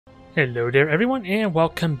Hello there everyone and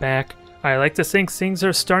welcome back. I like to think things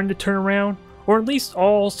are starting to turn around, or at least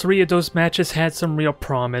all three of those matches had some real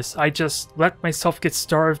promise. I just let myself get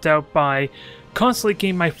starved out by constantly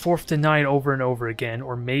getting my fourth denied over and over again,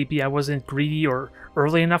 or maybe I wasn't greedy or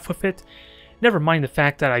early enough with it. Never mind the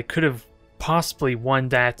fact that I could have possibly won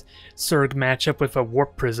that Zerg matchup with a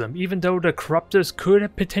Warp Prism, even though the Corruptors could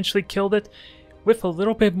have potentially killed it. With a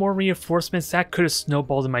little bit more reinforcements, that could have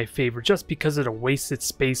snowballed in my favor just because of the wasted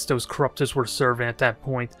space those Corruptors were serving at that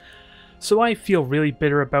point. So I feel really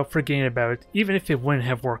bitter about forgetting about it, even if it wouldn't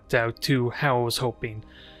have worked out to how I was hoping.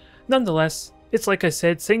 Nonetheless, it's like I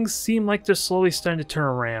said, things seem like they're slowly starting to turn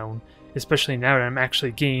around, especially now that I'm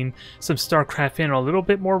actually getting some Starcraft in on a little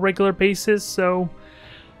bit more regular basis, so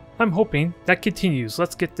I'm hoping that continues.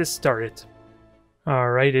 Let's get this started.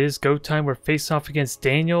 Alright, it is go time. We're face off against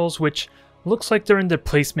Daniels, which looks like they're in the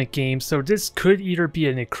placement game, so this could either be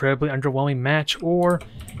an incredibly underwhelming match or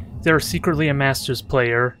they're secretly a Masters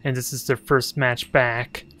player and this is their first match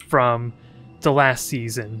back from the last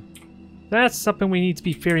season. That's something we need to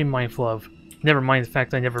be very mindful of. Never mind the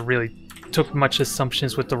fact I never really took much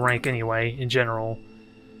assumptions with the rank anyway, in general.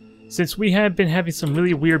 Since we have been having some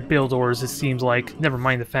really weird build orders, it seems like, never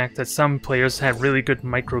mind the fact that some players had really good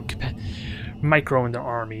micro in their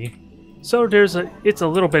army. So it's a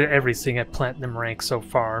little bit of everything at Platinum rank so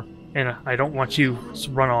far, and I don't want you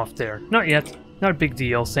to run off there. Not yet. Not a big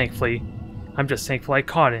deal, thankfully. I'm just thankful I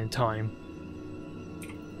caught it in time.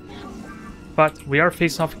 But we are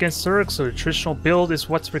facing off against Zerg, so the traditional build is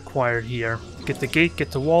what's required here. Get the gate,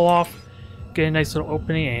 get the wall off, get a nice little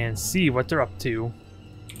opening, and see what they're up to.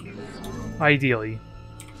 Ideally.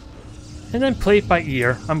 And then play it by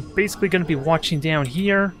ear. I'm basically going to be watching down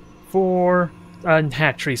here for a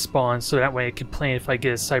hatchery spawn, so that way I can plan if I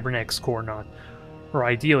get a cybernetics core or not. Or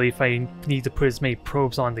ideally if I need to put as many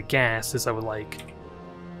probes on the gas as I would like.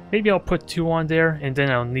 Maybe I'll put 2 on there and then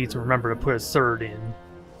I'll need to remember to put a 3rd in.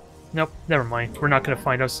 Nope, never mind. We're not going to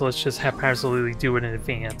find out, so let's just haphazardly do it in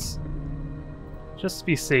advance. Just to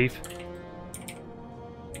be safe.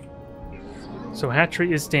 So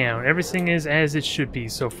hatchery is down. Everything is as it should be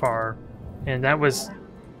so far. And that was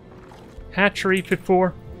hatchery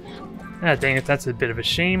before. Ah, dang it, that's a bit of a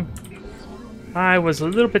shame. I was a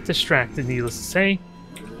little bit distracted, needless to say,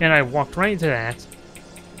 and I walked right into that.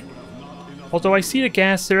 Although I see the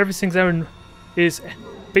gas there, everything's out is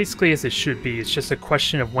basically as it should be. It's just a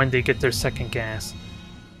question of when they get their second gas.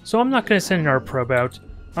 So I'm not going to send an art probe out.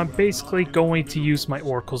 I'm basically going to use my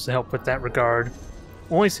oracles to help with that regard.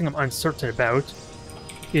 Only thing I'm uncertain about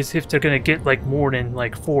is if they're going to get like more than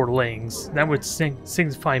like 4 lings. That would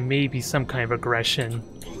signify maybe some kind of aggression.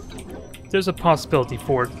 There's a possibility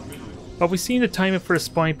for it, but we've seen the timing for the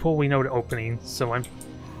spine pool, we know the opening, so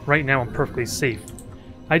right now I'm perfectly safe.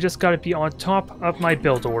 I just gotta be on top of my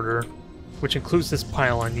build order, which includes this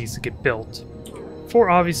pylon needs to get built, for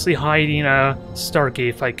obviously hiding a Stargate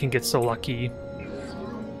if I can get so lucky.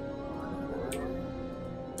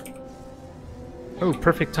 Oh,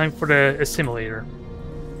 perfect time for the assimilator.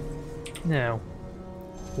 Now,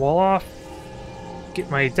 wall off. Get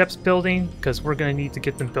my adepts building, because we're going to need to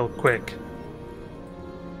get them built quick.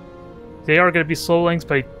 They are going to be slow lings,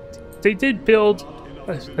 but they did build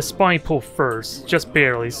a spine pool first, just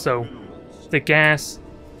barely, so the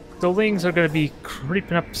lings are going to be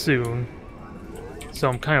creeping up soon. So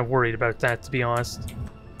I'm kind of worried about that, to be honest.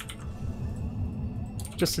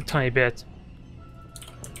 Just a tiny bit.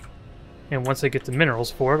 And once I get the minerals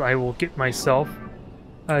for it, I will get myself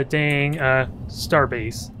a dang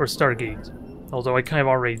starbase, or stargate. Although I kind of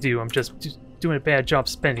already do, I'm just doing a bad job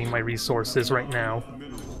spending my resources right now.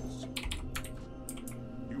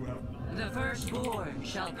 The firstborn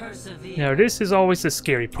shall persevere. Now this is always the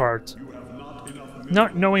scary part.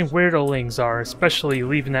 Not knowing where the lings are, especially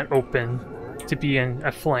leaving that open to be in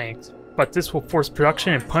a flanked. But this will force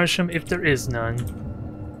production and punish them if there is none.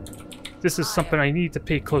 This is something I need to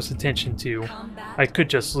pay close attention to. I could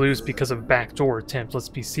just lose because of a backdoor attempt, let's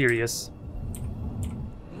be serious.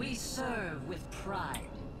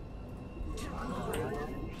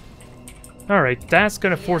 Alright, that's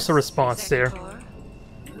gonna force a response there.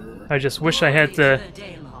 I just wish I had the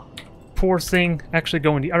poor thing actually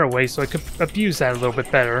going the other way so I could abuse that a little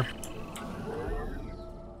bit better.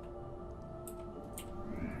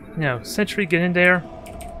 Now, Sentry, get in there.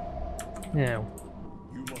 Now,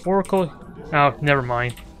 Oracle. Oh, never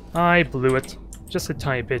mind. I blew it. Just a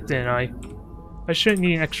tiny bit, didn't I? I shouldn't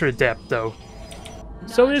need an extra adept, though.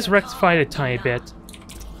 So it is rectified a tiny bit.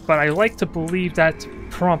 But I like to believe that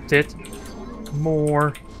prompted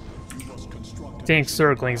more dang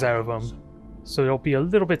Zerglings out of them, so they'll be a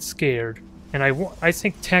little bit scared. And I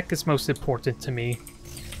think tech is most important to me.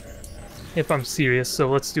 if I'm serious, so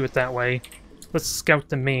let's do it that way. Let's scout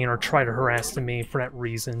the main or try to harass the main for that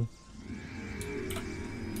reason.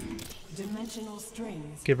 Dimensional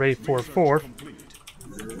strings. Get ready for a fourth.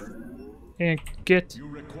 And get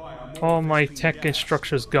all my tech and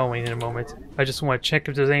structures going in a moment. I just want to check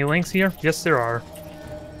if there's any links here. Yes, there are.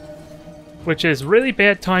 Which is really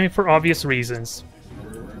bad timing for obvious reasons.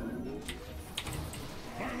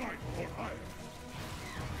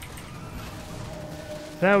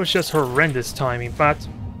 That was just horrendous timing, but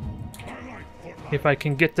if I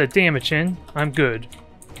can get the damage in, I'm good.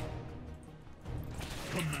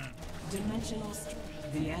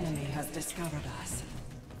 The enemy has discovered us.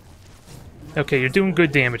 Okay, you're doing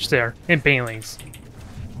good damage there. And banelings.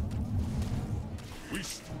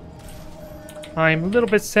 I'm a little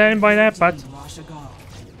bit saddened by that, but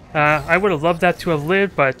I would have loved that to have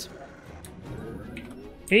lived, but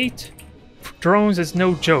 8 drones is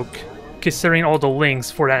no joke, considering all the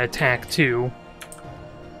links for that attack too.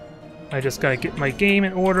 I just gotta get my game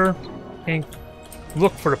in order and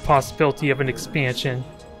look for the possibility of an expansion.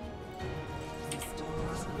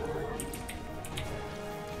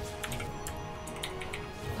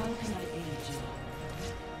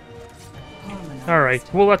 Alright,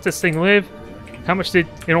 we'll let this thing live. How much did...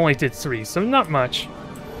 It only did 3, so not much.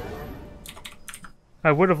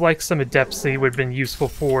 I would have liked some Adeptcy, would have been useful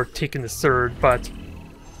for taking the third, but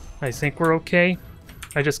I think we're okay.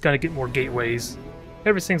 I just gotta get more gateways.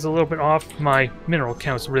 Everything's a little bit off. My mineral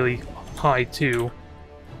count's really high too.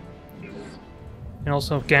 And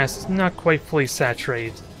also gas is not quite fully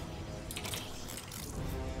saturated.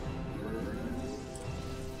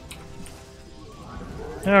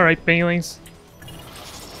 Alright, banelings.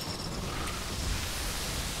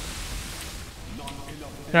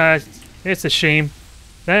 It's a shame.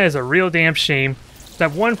 That is a real damn shame.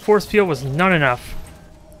 That one force field was not enough.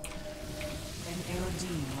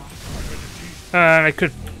 I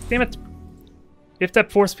could... Damn it. If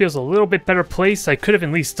that force field's a little bit better placed, I could have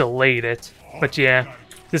at least delayed it. But yeah,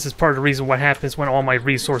 this is part of the reason what happens when all my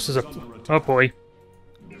resources are... Oh boy.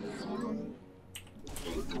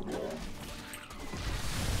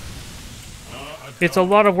 It's a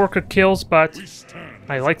lot of worker kills, but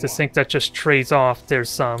I like to think that just trades off.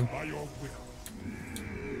 There's some.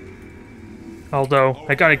 Although,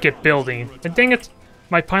 I gotta get building. And dang it,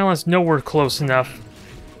 my pylon's nowhere close enough.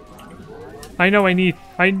 I know I need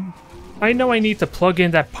to plug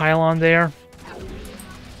in that pylon there.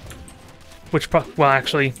 Which well,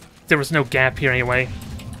 actually, there was no gap here anyway.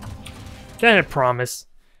 That I promise.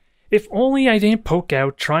 If only I didn't poke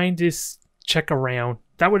out trying to check around.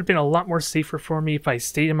 That would have been a lot more safer for me if I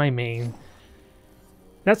stayed in my main.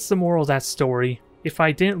 That's the moral of that story. If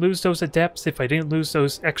I didn't lose those adepts, if I didn't lose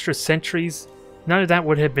those extra sentries, none of that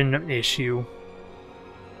would have been an issue.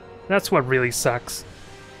 That's what really sucks.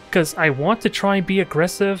 Because I want to try and be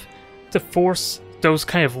aggressive to force those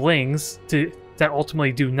kind of lings that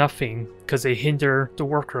ultimately do nothing because they hinder the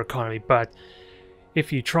worker economy, but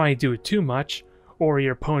if you try and do it too much, or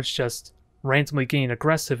your opponent's just randomly getting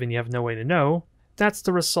aggressive and you have no way to know, that's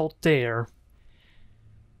the result there.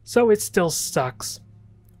 So it still sucks.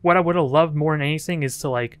 What I would have loved more than anything is to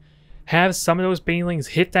like have some of those banelings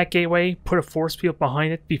hit that gateway, put a force field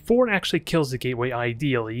behind it before it actually kills the gateway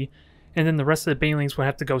ideally, and then the rest of the banelings would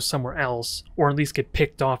have to go somewhere else, or at least get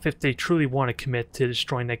picked off if they truly want to commit to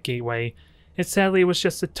destroying that gateway. And sadly it was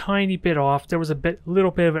just a tiny bit off. There was a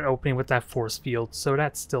little bit of an opening with that force field, so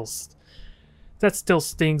that still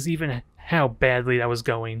stings even how badly that was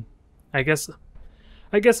going. I guess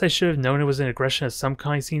I should have known it was an aggression of some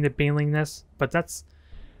kind seeing the baneling nest, but that's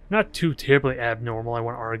not too terribly abnormal, I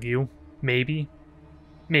want to argue. Maybe.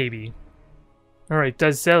 Maybe. Alright,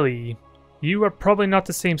 Dazeli. You are probably not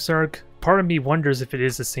the same Zerg. Part of me wonders if it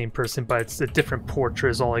is the same person, but it's a different portrait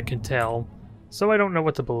is all I can tell. So I don't know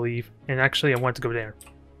what to believe. And actually I want to go there.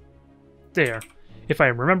 There. If I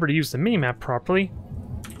remember to use the minimap properly,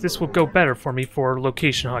 this will go better for me for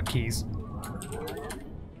location hotkeys.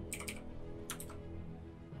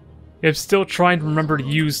 I'm still trying to remember to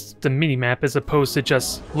use the minimap as opposed to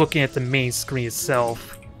just looking at the main screen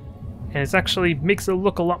itself. And it actually makes it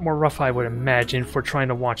look a lot more rough, I would imagine, for trying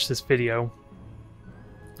to watch this video.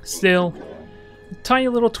 Still, tiny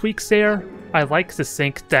little tweaks there. I like to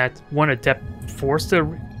think that one adept forced a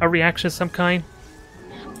reaction of some kind.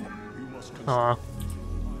 Aw.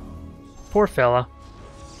 Poor fella.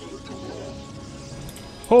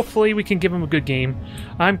 Hopefully we can give him a good game.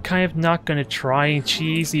 I'm kind of not going to try and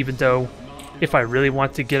cheese, even though if I really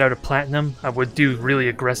want to get out of Platinum, I would do really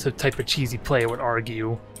aggressive type of cheesy play, I would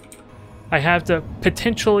argue. I have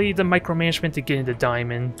potentially the micromanagement to get into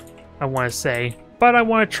Diamond, I want to say, But I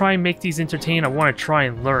want to try and make these entertaining. I want to try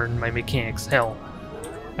and learn my mechanics. Hell,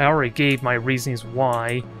 I already gave my reasons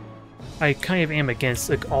why I kind of am against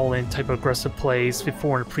like all-in type of aggressive plays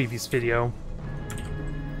before in a previous video.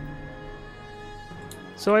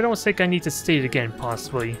 So I don't think I need to state it again,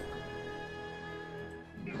 possibly.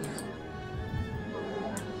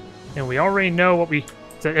 And we already know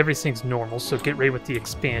that everything's normal, so get ready with the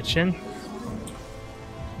expansion.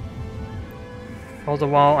 All the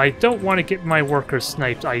while, I don't want to get my workers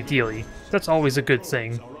sniped, ideally. That's always a good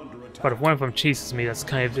thing. But if one of them chases me, that's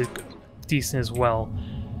kind of decent as well.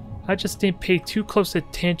 I just didn't pay too close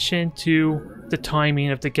attention to the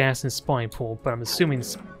timing of the gas and spawning pool, but I'm assuming the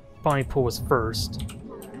spawning pool was first.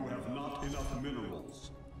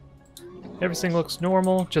 Everything looks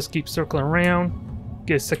normal, just keep circling around.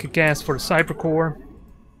 Get a second gas for the cyber core.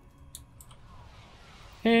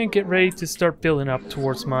 And get ready to start building up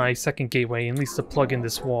towards my second gateway, at least to plug in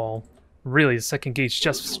this wall. Really, the second gate's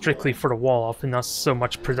just strictly for the wall off and not so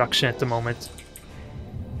much production at the moment.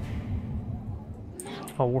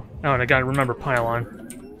 Oh, and I gotta remember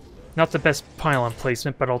pylon. Not the best pylon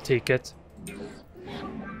placement, but I'll take it.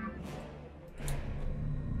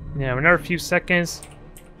 Now, another few seconds.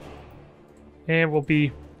 And we'll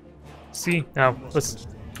be... See? Now, let's...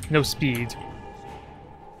 No speed.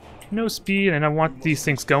 No speed, and I want these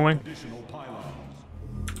things going.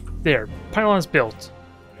 There, pylon's built.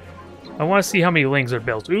 I want to see how many lings are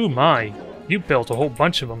built. Ooh my, you built a whole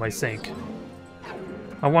bunch of them, I think.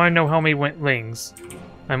 I want to know how many went lings.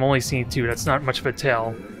 I'm only seeing 2, that's not much of a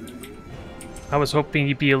tell. I was hoping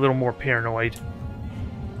you'd be a little more paranoid.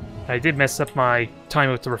 I did mess up my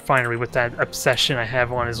time with the refinery with that obsession I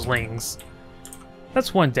have on his lings.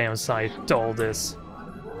 That's one downside to all this.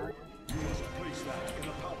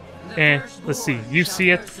 And let's see, you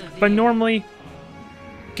see it, but normally,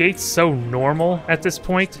 gate's so normal at this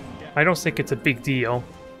point, I don't think it's a big deal.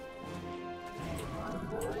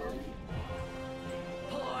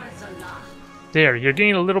 There, you're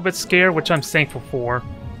getting a little bit scared, which I'm thankful for.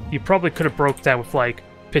 You probably could have broke that with like,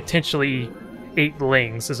 potentially 8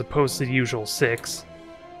 lings as opposed to the usual 6.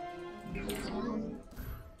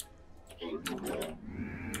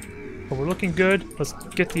 But we're looking good, let's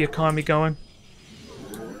get the economy going.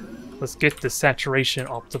 Let's get the saturation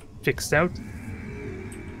fixed out.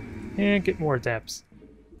 And get more adepts.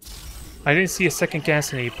 I didn't see a second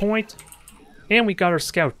gas at any point. And we got our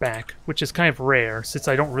scout back, which is kind of rare since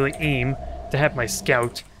I don't really aim to have my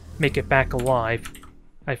scout make it back alive.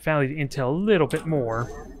 I valued intel a little bit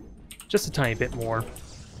more. Just a tiny bit more.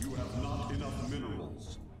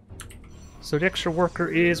 So the extra worker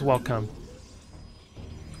is welcome.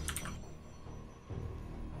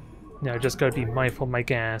 Now I just gotta be mindful of my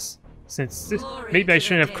gas. Since this, maybe I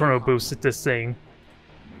shouldn't have chrono boosted this thing.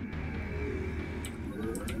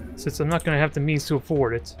 Since I'm not gonna have the means to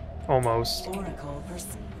afford it. Almost.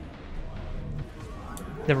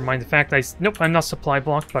 Never mind the fact nope, I'm not supply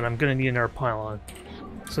blocked, but I'm gonna need another pylon.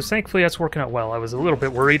 So thankfully that's working out well. I was a little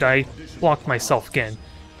bit worried I blocked myself again.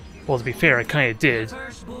 Well, to be fair, I kinda did.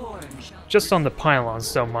 Just on the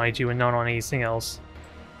pylons though, mind you, and not on anything else.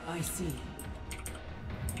 I see.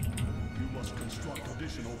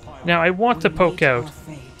 Now I want to poke out.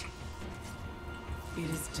 It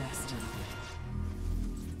is destined.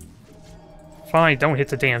 Fine, don't hit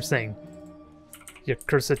the damn thing. You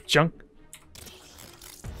cursed junk.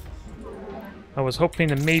 I was hoping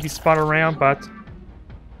to maybe spot around, but...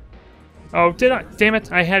 Oh, did I? Damn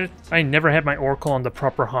it, I never had my Oracle on the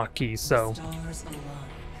proper hotkey, so...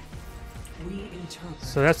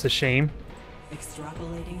 So that's a shame.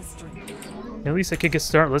 At least I could get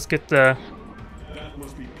started.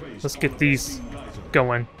 Let's get these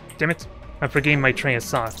going. Damn it, I'm forgetting my train of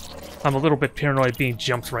thought. I'm a little bit paranoid being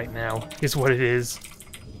jumped right now, is what it is.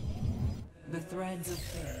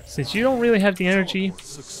 Since you don't really have the energy,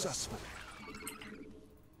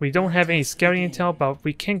 we don't have any scouting intel, but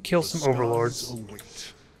we can kill some overlords.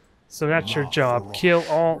 So that's your job. Kill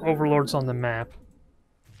all overlords on the map.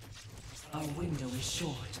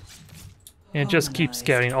 And just keep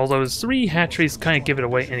scouting, although those 3 hatcheries kind of give it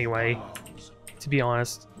away anyway, to be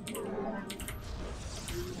honest.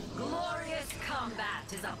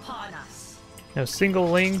 Now single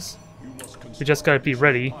lings, we just gotta be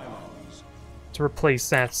ready to replace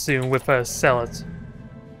that soon with a Zealot.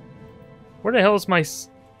 Where the hell is my...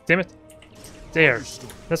 Damn it. There.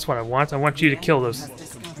 That's what I want. I want you to kill those.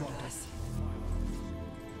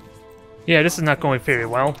 Yeah, this is not going very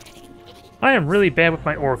well. I am really bad with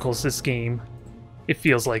my oracles this game. It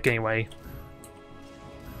feels like, anyway.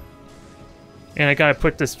 And I gotta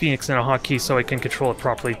put this Phoenix in a hotkey so I can control it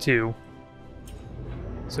properly, too.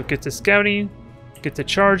 So get to scouting, get to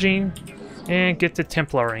charging, And get the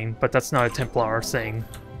Templaring, but that's not a Templar thing.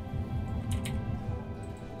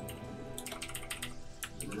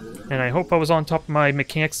 And I hope I was on top of my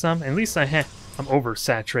mechanics some. At least I'm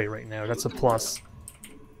oversaturated right now. That's a plus.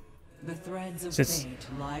 The threads of Since fate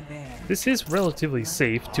lie bare. this is relatively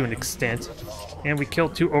safe to an extent. And we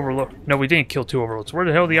killed 2 overlords. No, we didn't kill 2 overlords. Where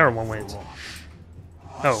the hell the other one went?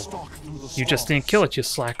 Oh, you just didn't kill it, you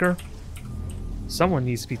slacker. Someone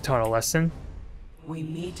needs to be taught a lesson. We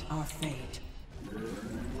meet our fate.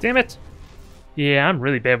 Damn it! Yeah, I'm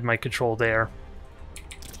really bad with my control there.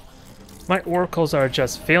 My oracles are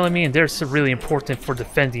just failing me, and they're so really important for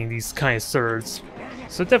defending these kind of thirds.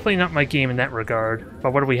 So definitely not my game in that regard.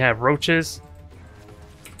 But what do we have? Roaches?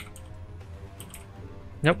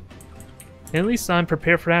 Nope. At least I'm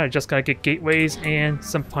prepared for that. I just gotta get gateways and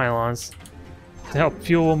some pylons to help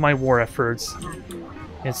fuel my war efforts.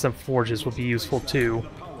 And some forges will be useful too,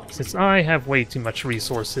 since I have way too much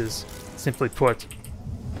resources, simply put.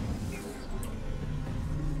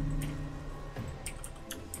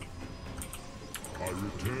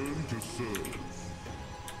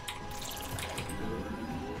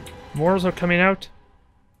 Morals are coming out.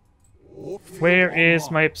 Where is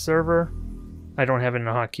my observer? I don't have it in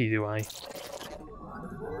a hotkey, do I?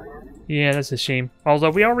 Yeah, that's a shame.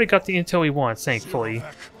 Although we already got the intel we want, thankfully.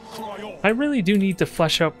 I really do need to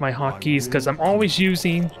flesh out my hotkeys because I'm always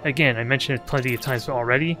using, again, I mentioned it plenty of times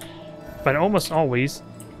already, but I almost always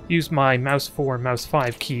use my mouse 4 and mouse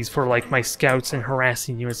 5 keys for like my scouts and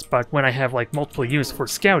harassing units, but when I have like multiple units for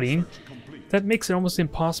scouting, that makes it almost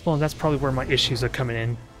impossible, and that's probably where my issues are coming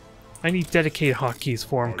in. I need dedicated hotkeys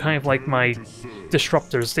for them, kind of like my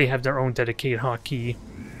disruptors, they have their own dedicated hotkey.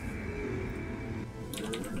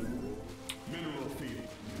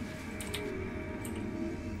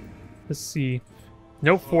 Let's see.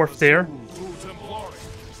 No 4th there.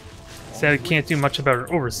 Sadly, can't do much about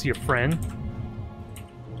our overseer friend.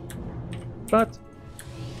 But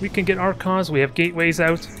we can get Archons, we have gateways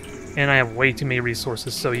out, and I have way too many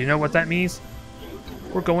resources, so you know what that means?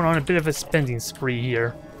 We're going on a bit of a spending spree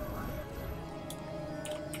here.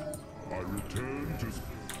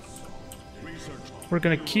 We're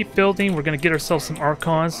gonna keep building, we're gonna get ourselves some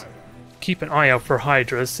Archons. Keep an eye out for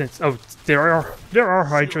Hydras, since there are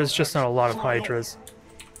Hydras, just not a lot of Hydras.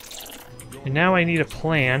 And now I need a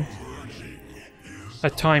plan.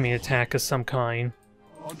 A timing attack of some kind.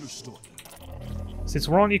 Since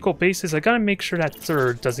we're on equal bases, I gotta make sure that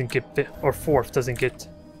 3rd doesn't get or 4th doesn't get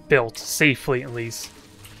built safely, at least.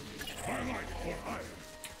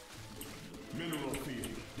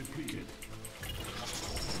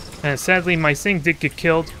 And sadly, my thing did get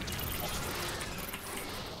killed.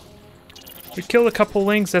 We killed a couple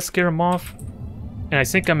lings, that scared them off. And I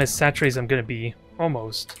think I'm as saturated as I'm gonna be.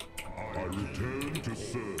 Almost.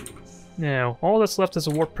 Now, all that's left is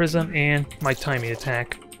a warp prism and my timing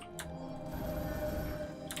attack.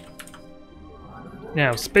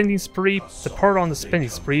 Now, spending spree. The part on the spending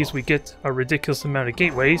spree is we get a ridiculous amount of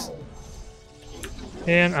gateways.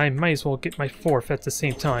 And I might as well get my 4th at the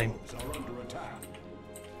same time.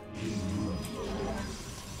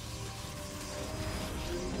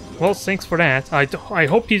 Well, thanks for that. I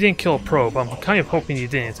hope you didn't kill a probe. I'm kind of hoping you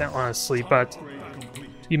didn't, honestly, but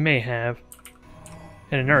you may have.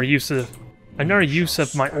 And another use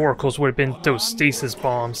of my oracles would have been those stasis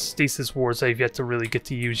bombs, stasis wards I've yet to really get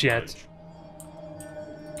to use yet.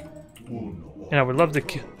 And I would love to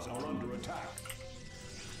kill.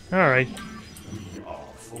 Alright.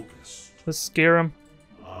 Let's scare them.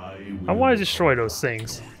 I want to destroy those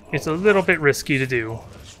things. It's a little bit risky to do.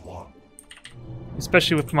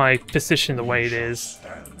 Especially with my position the way it is.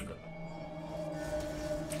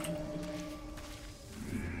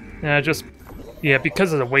 Yeah,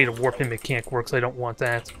 because of the way the warping mechanic works, I don't want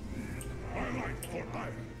that.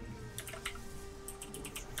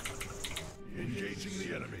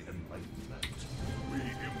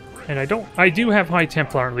 And I do have High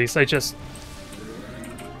Templar at least,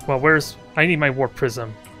 well, I need my Warp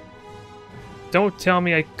Prism. Don't tell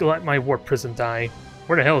me I let my Warp Prism die.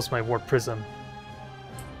 Where the hell is my Warp Prism?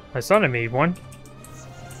 I thought I made one.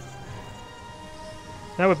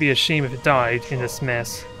 That would be a shame if it died in this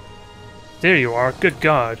mess. There you are, good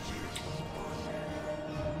God.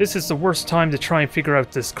 This is the worst time to try and figure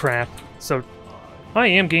out this crap. So, I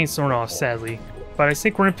am getting thrown off, sadly. But I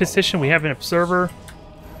think we're in position, we have an observer.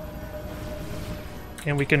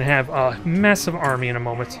 And we can have a massive army in a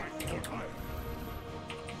moment.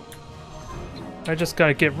 I just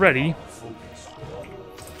gotta get ready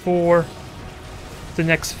for the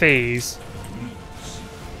next phase,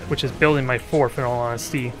 which is building my 4th in all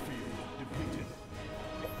honesty.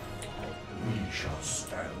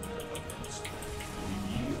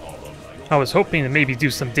 I was hoping to maybe do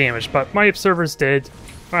some damage, but my observer's dead.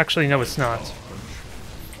 Actually, no, it's not.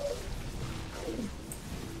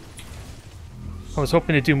 I was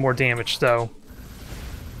hoping to do more damage, though.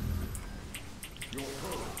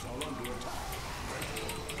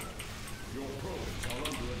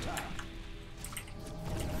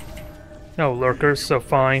 No lurkers, so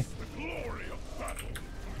fine.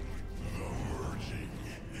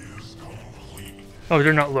 Oh,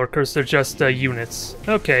 they're not lurkers, they're just units.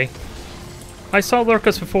 Okay. I saw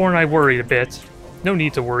lurkers before and I worried a bit. No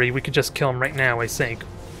need to worry, we could just kill them right now, I think.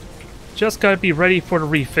 Just gotta be ready for the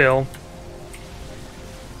refill.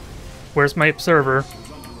 Where's my observer?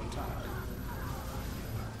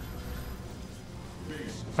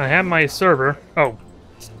 I have my observer. Oh,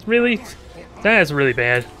 really? That is really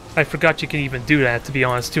bad. I forgot you can even do that, to be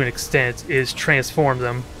honest, to an extent, is transform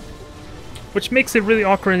them. Which makes it really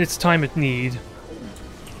awkward in its time of need.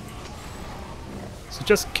 So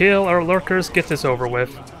just kill our lurkers, get this over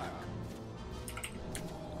with.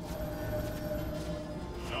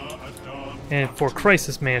 And for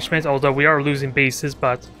crisis management, although we are losing bases,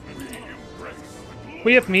 but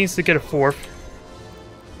we have means to get a fourth.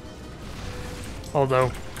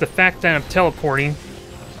 Although, the fact that I'm teleporting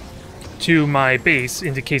to my base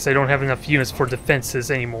indicates I don't have enough units for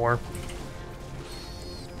defenses anymore.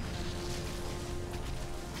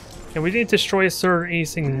 And we didn't destroy a certain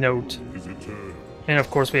anything note. And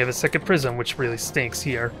of course we have a second prism, which really stinks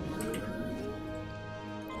here.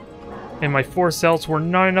 And my 4 cells were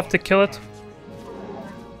not enough to kill it.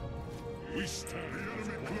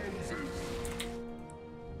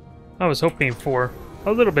 I was hoping for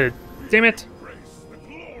a little bit. Damn it!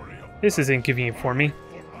 This is inconvenient for me.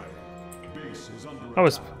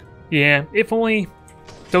 Yeah, if only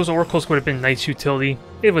those oracles would have been nice utility.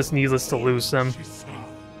 It was needless to lose them.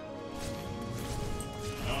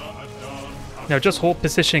 Now just hold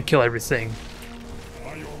position and kill everything.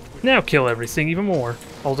 Now kill everything even more.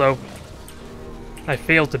 Although, I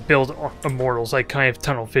failed to build immortals. I kind of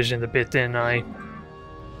tunnel visioned a bit, didn't I?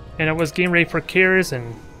 And I was getting ready for carriers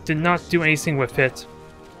and did not do anything with it.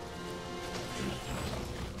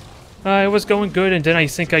 It was going good, and then I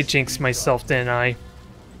think I jinxed myself, didn't I?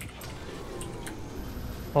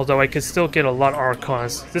 Although I could still get a lot of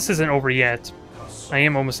Archons. This isn't over yet. I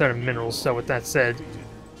am almost out of minerals, so with that said.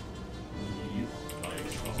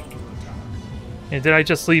 And did I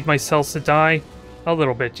just leave my cells to die? A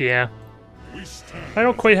little bit, yeah. I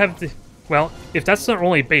don't quite have the... Well, if that's their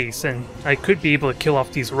only base, then I could be able to kill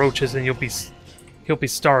off these roaches and he'll be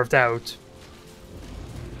starved out.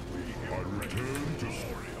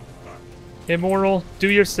 Immortal, do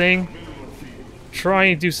your thing. Try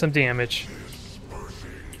and do some damage.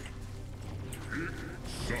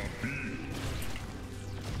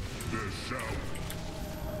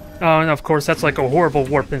 Oh, and of course that's like a horrible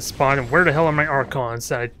warping spot. And where the hell are my Archons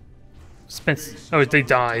that I spent... Oh, they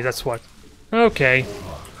die, that's what. Okay.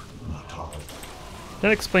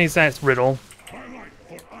 That explains that riddle.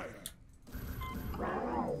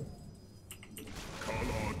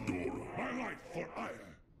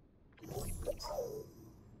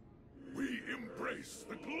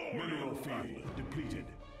 Mineral field depleted.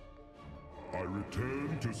 I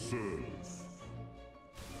return to serve.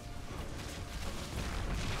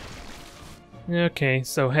 Okay,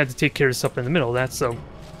 so I had to take care of stuff in the middle of that, so...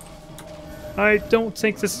 I don't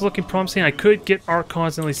think this is looking promising. I could get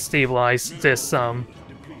Archons and at least stabilize this, I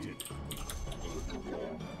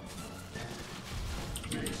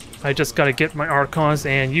just gotta get my Archons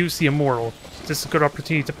and use the Immortal. This is a good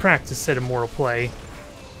opportunity to practice said Immortal play.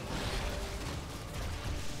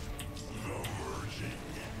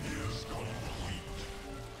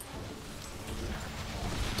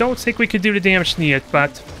 Don't think we could do the damage needed,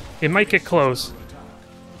 but it might get close.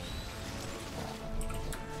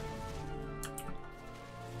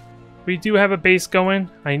 We do have a base going.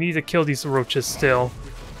 I need to kill these roaches still.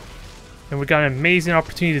 And we got an amazing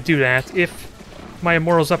opportunity to do that if my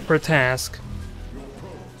Immortal's up for a task.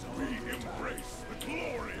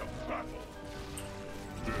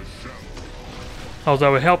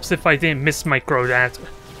 Although it helps if I didn't miss-micro that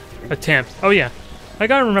attempt. Oh yeah, I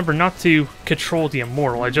gotta remember not to control the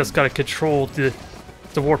Immortal. I just gotta control the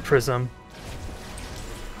Warp Prism.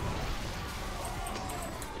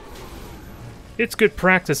 It's good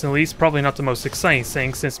practice, at least. Probably not the most exciting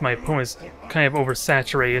thing, since my opponent's kind of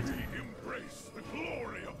oversaturated.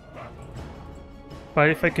 But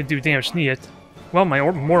if I could do damage needed... Well, my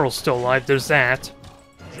Immortal's still alive, there's that.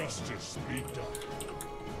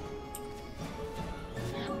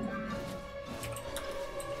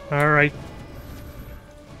 Alright.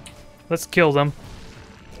 Let's kill them.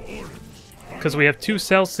 Because we have 2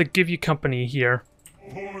 cells to give you company here.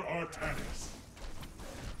 For our tank.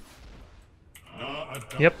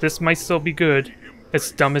 Yep, this might still be good.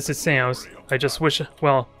 As dumb as it sounds. I just wish...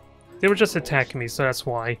 Well, they were just attacking me, so that's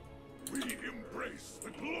why.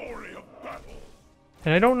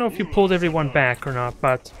 And I don't know if you pulled everyone back or not,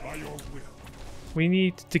 but... we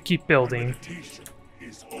need to keep building.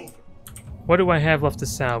 What do I have left to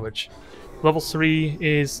salvage? Level 3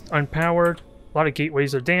 is unpowered. A lot of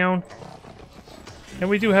gateways are down. And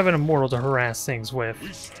we do have an immortal to harass things with.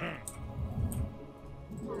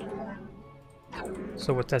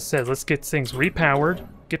 So with that said, let's get things repowered,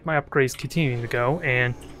 get my upgrades continuing to go,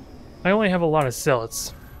 and I only have a lot of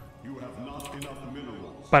zealots.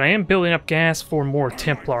 But I am building up gas for more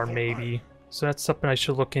Templar, maybe. So that's something I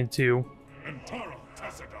should look into.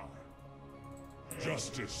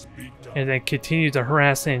 And then continue to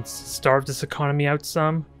harass and starve this economy out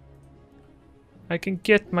some. I can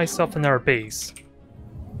get myself another base.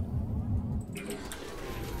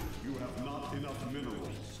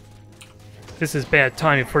 This is bad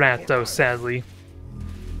timing for that, though, sadly.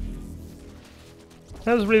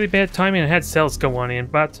 That was really bad timing. I had cells go on in,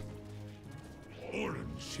 but...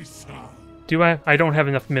 do I don't have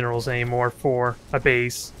enough minerals anymore for a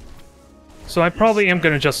base. So I probably am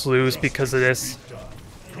going to just lose because of this.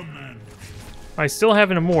 I still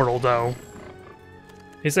have an immortal, though.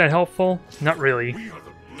 Is that helpful? Not really.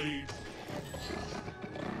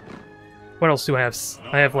 What else do I have?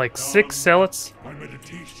 I have like 6 zealots.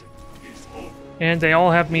 And they all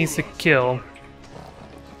have means to kill.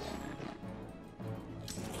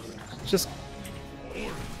 Just...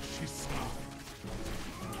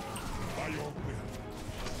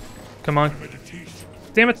 come on.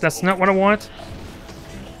 Damn it, that's not what I want.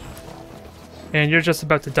 And you're just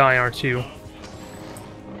about to die, aren't you?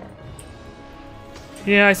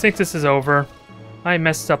 Yeah, I think this is over. I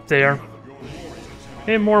messed up there.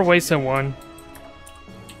 In more ways than one.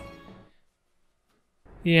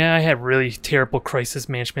 Yeah, I had really terrible crisis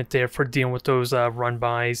management there for dealing with those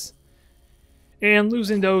run-bys. And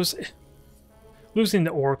losing the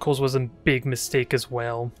oracles was a big mistake as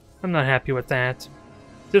well. I'm not happy with that.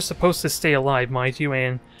 They're supposed to stay alive, mind you,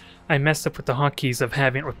 and I messed up with the hotkeys of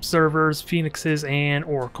having observers, phoenixes, and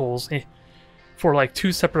oracles for like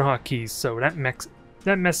 2 separate hotkeys, so that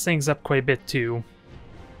messed things up quite a bit too.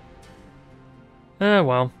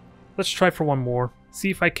 Well, let's try for one more. See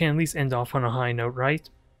if I can at least end off on a high note, right?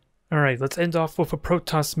 Alright, let's end off with a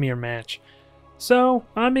Protoss mirror match. So,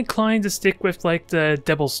 I'm inclined to stick with like the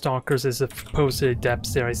Devil Stalkers as opposed to the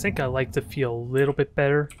Depths there. I think I like to feel a little bit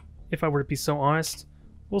better, if I were to be so honest.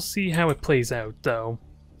 We'll see how it plays out, though.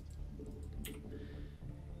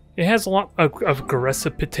 It has a lot of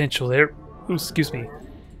aggressive potential there. Ooh, excuse me.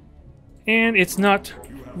 And it's not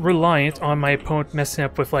reliant on my opponent messing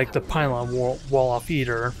up with like the pylon wall-off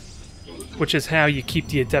either. Which is how you keep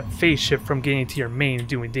the adept phase shift from getting to your main and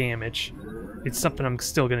doing damage. It's something I'm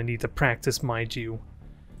still going to need to practice, mind you.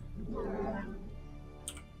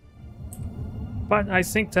 But I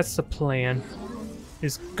think that's the plan.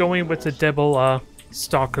 Is going with the Devil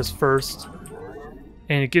Stalkers first.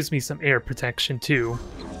 And it gives me some air protection too.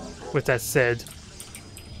 With that said.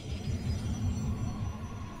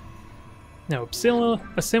 Now,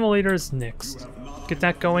 Assimilator is next. Get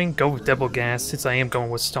that going, go with Devil Gas, since I am going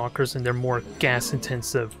with Stalkers and they're more gas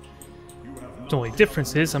intensive. The only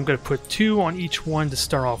difference is I'm going to put 2 on each one to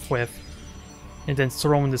start off with, and then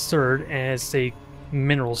throw in the third as the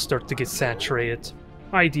minerals start to get saturated,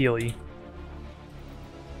 ideally.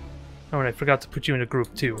 Oh, and I forgot to put you in a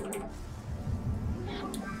group too.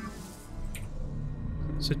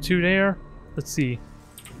 So 2 there, let's see.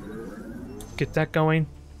 Get that going.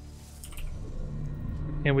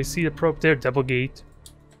 And we see the probe there, Double Gate.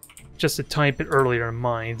 Just a tiny bit earlier in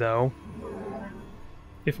mine, though.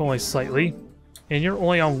 If only slightly. And you're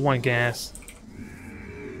only on 1 gas.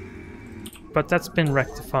 But that's been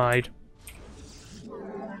rectified.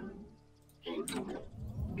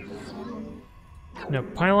 Now,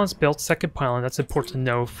 pylon's built, 2nd pylon, that's important to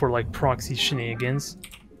know for, like, proxy shenanigans.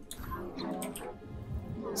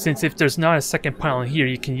 Since if there's not a 2nd pylon here,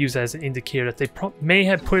 you can use that as an indicator that they may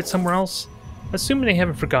have put it somewhere else. Assuming they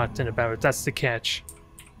haven't forgotten about it, that's the catch.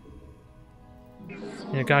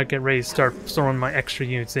 And I gotta get ready to start throwing my extra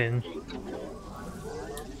units in.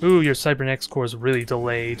 Ooh, your Cybernetics core is really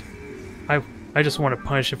delayed. I just want to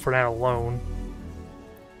punish it for that alone.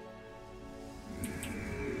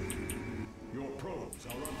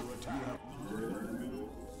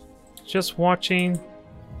 Just watching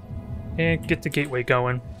and get the gateway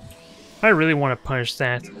going. I really want to punish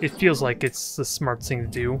that. It feels like it's the smart thing to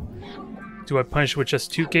do. Do I punish with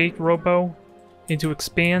just 2 gate robo into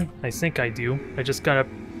expand? I think I do. I just gotta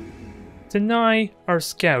deny our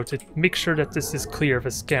scout to make sure that this is clear of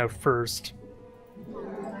a scout first.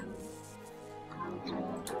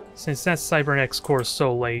 since that Cybernetics core is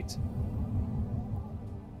so late.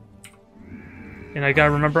 And I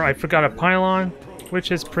gotta remember, I forgot a pylon,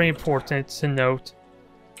 which is pretty important to note.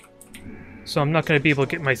 So I'm not gonna be able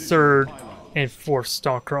to get my third and fourth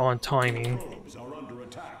Stalker on timing.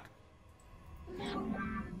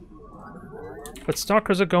 But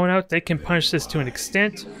Stalkers are going out, they can punish this to an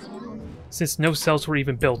extent, since no cells were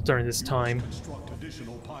even built during this time.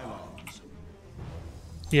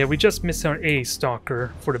 Yeah, we just missed out a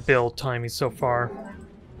Stalker for the build timing so far.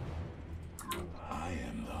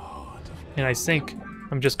 And I think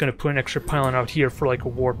I'm just going to put an extra pylon out here for like a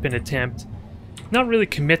warp-in attempt. Not really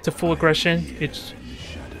commit to full aggression, it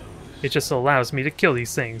just allows me to kill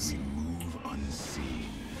these things.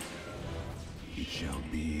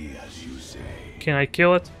 Can I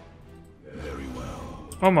kill it?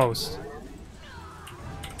 Almost.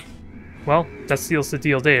 Well, that seals the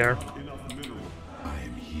deal there.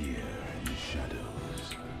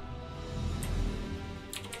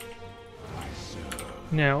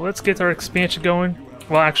 Now, let's get our expansion going.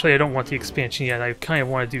 Well, actually, I don't want the expansion yet. I kind of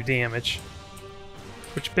want to do damage.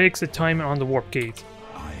 Which begs the time on the warp gate.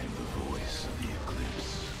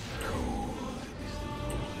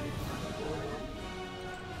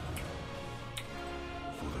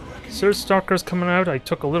 Surge Stalker's coming out. I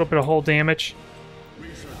took a little bit of hull damage.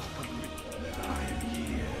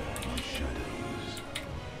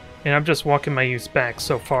 And I'm just walking my use back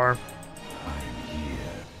so far.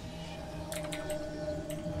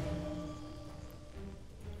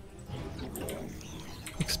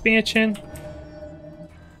 Expansion.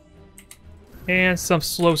 And some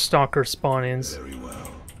slow Stalker spawn-ins.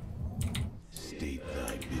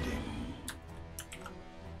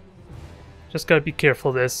 Just gotta be careful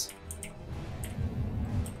of this.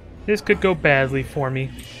 This could go badly for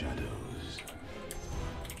me.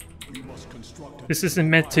 This isn't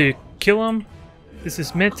meant to kill him. This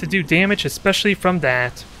is meant to do damage, especially from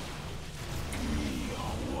that.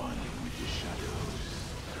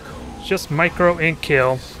 Just micro and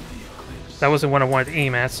kill. That wasn't what I wanted to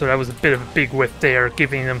aim at, so that was a bit of a big whiff there,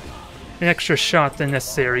 giving them an extra shot than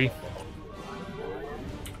necessary.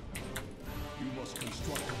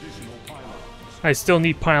 I still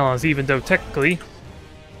need pylons, even though technically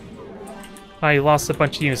I lost a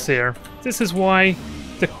bunch of units there. This is why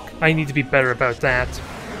I need to be better about that.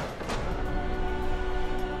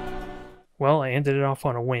 Well, I ended it off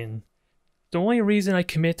on a win. The only reason I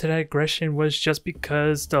commit to that aggression was just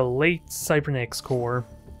because the late Cybernetics core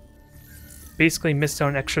basically missed out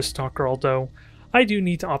an extra Stalker, although I do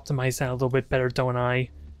need to optimize that a little bit better, don't I?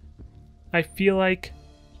 I feel like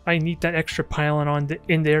I need that extra pylon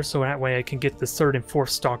in there so that way I can get the third and fourth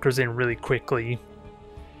Stalkers in really quickly.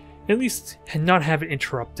 At least not have it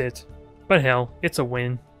interrupted. But hell, it's a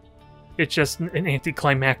win. It's just an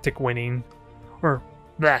anticlimactic winning. Or,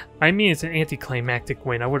 blah, I mean it's an anticlimactic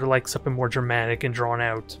win. I would have liked something more dramatic and drawn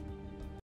out.